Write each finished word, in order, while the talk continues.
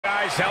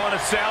guys, Hell in a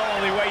Cell,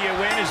 only way you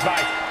win is by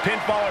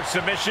pinfall or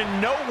submission.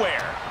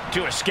 Nowhere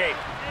to escape.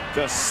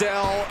 The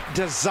cell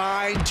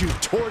designed to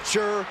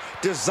torture,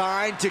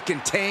 designed to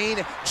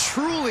contain,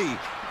 truly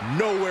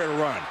nowhere to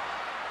run.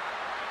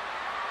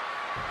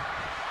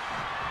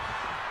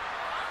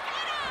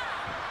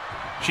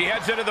 She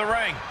heads into the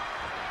ring.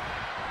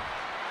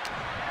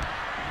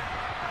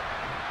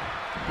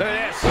 Look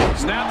at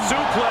this. Snap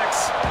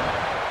suplex.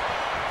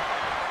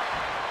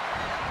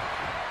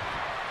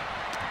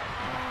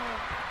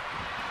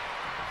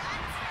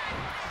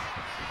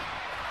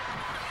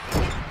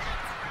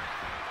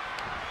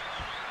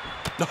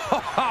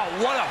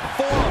 What a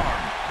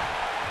forearm.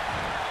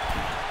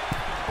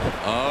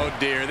 Oh,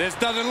 dear. This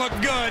doesn't look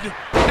good.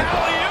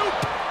 Alley-oop.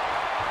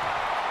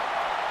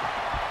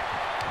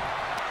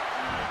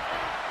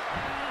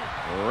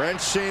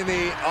 Wrenching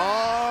the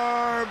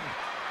arm.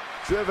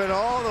 Driven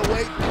all the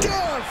way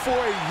down for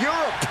a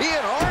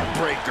European arm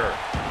breaker.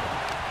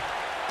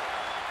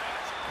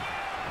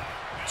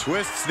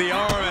 Twists the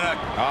arm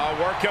and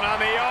working on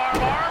the arm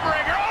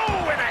breaker.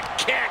 Oh, and a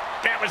kick.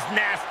 That was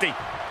nasty.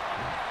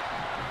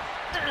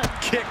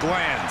 kick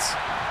lands.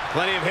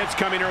 Plenty of hits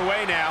coming her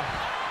way now.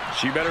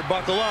 She better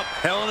buckle up.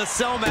 Hell in a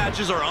Cell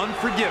matches are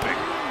unforgiving.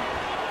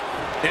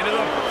 Into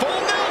the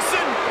full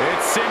Nelson.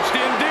 It's cinched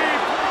in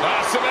deep.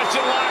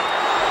 Submission lock.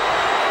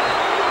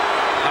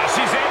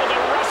 She's able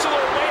to wrestle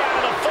her way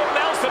out of the full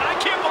Nelson. I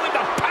can't believe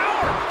the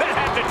power that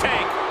had to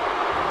take.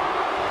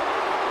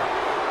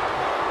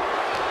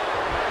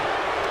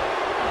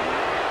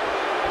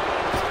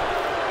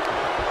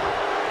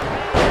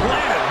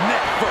 Landed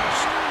neck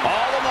first.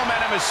 All the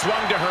momentum is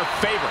swung to her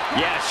favor.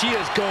 Yeah, she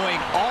is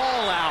going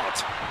all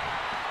out.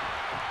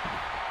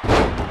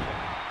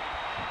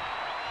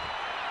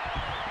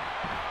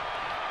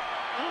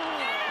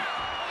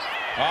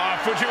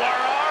 Fujiwara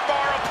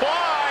armbar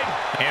applied.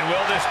 And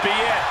will this be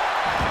it?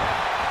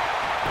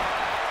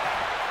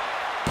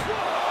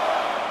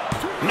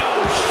 No,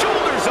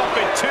 shoulders up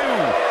at 2.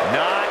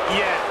 Not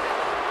yet.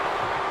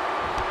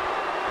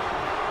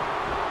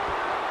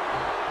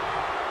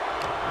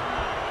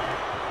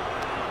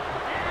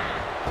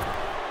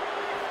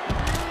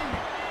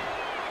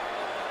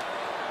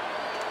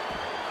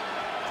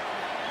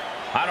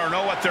 I don't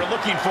know what they're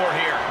looking for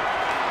here.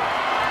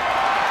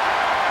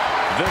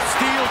 The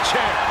steel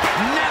chair,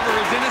 never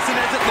as innocent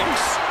as it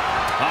looks.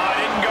 It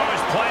didn't go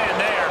as planned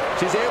there.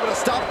 She's able to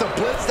stop the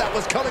blitz that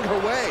was coming her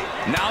way.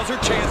 Now's her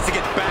chance to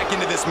get back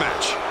into this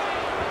match.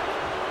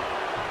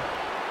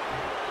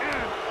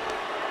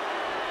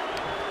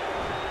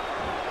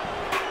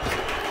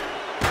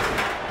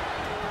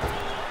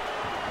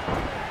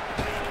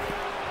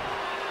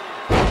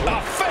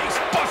 A face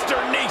buster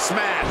knee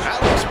smash.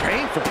 That looks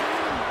painful.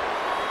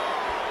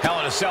 Hell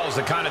in a Cell is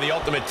the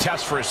ultimate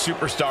test for a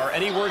superstar.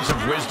 Any words of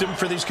wisdom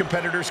for these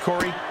competitors,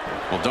 Corey?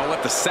 Well, don't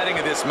let the setting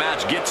of this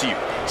match get to you.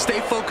 Stay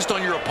focused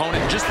on your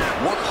opponent. Just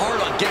work hard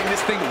on getting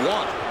this thing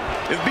won.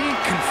 If being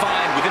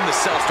confined within the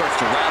cell starts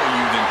to rattle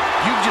you, then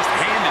you've just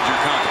handed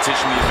your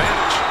competition the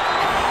advantage.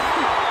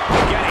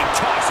 Getting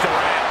tossed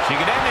around. She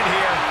can end it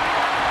here.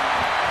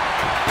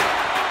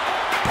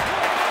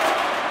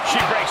 She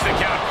breaks the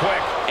count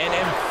quick. An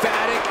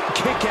emphatic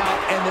kick out,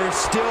 and there's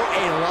still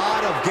a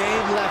lot of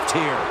game left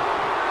here.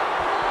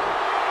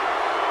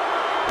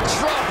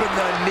 Dropping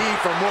the knee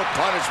for more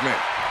punishment.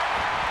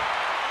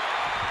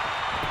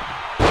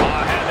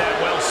 Had that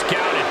well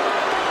scouted.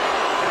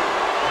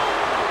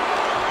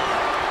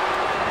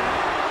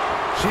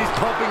 She's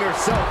pumping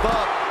herself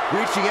up,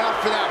 reaching out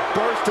for that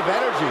burst of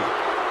energy.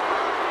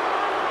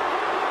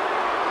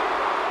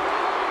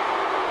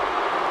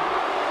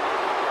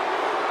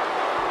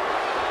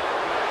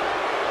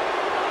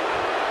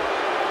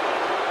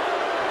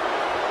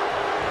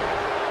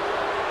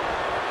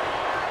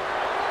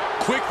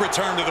 Quick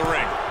return to the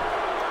ring.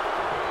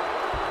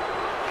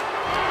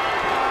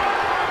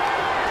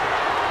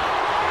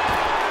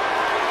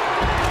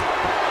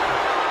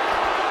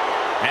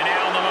 And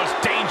now in the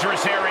most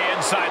dangerous area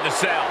inside the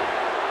cell.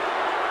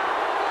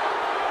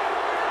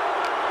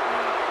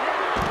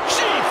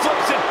 She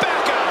flips it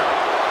back on her.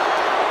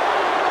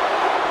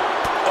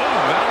 Oh,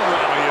 that'll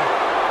rattle you.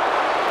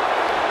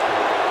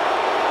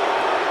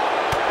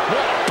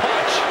 What a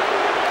punch.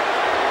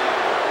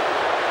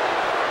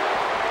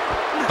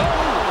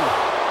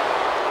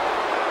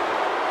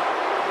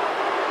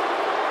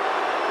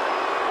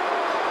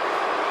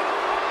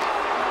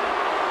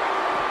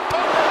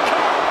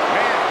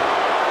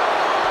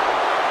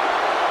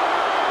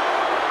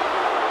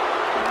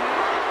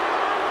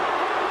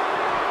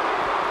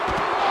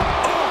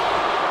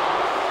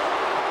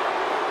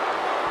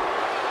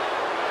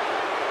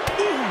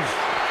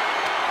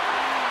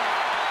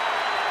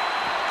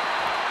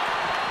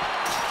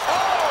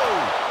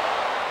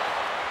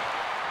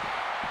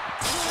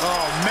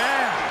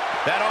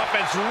 That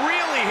offense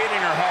really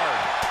hitting her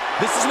hard.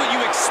 This is what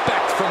you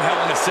expect from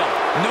Hell in a Cell.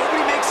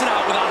 Nobody makes it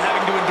out without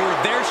having to endure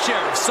their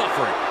share of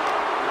suffering.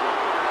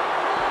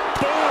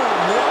 Boom!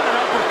 What an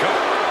uppercut.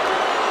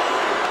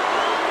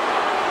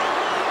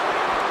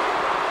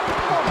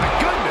 Oh, my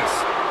goodness.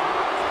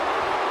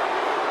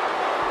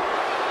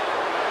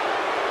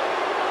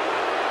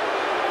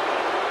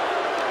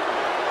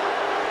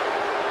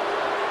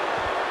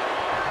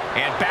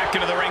 back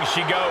into the ring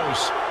she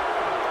goes.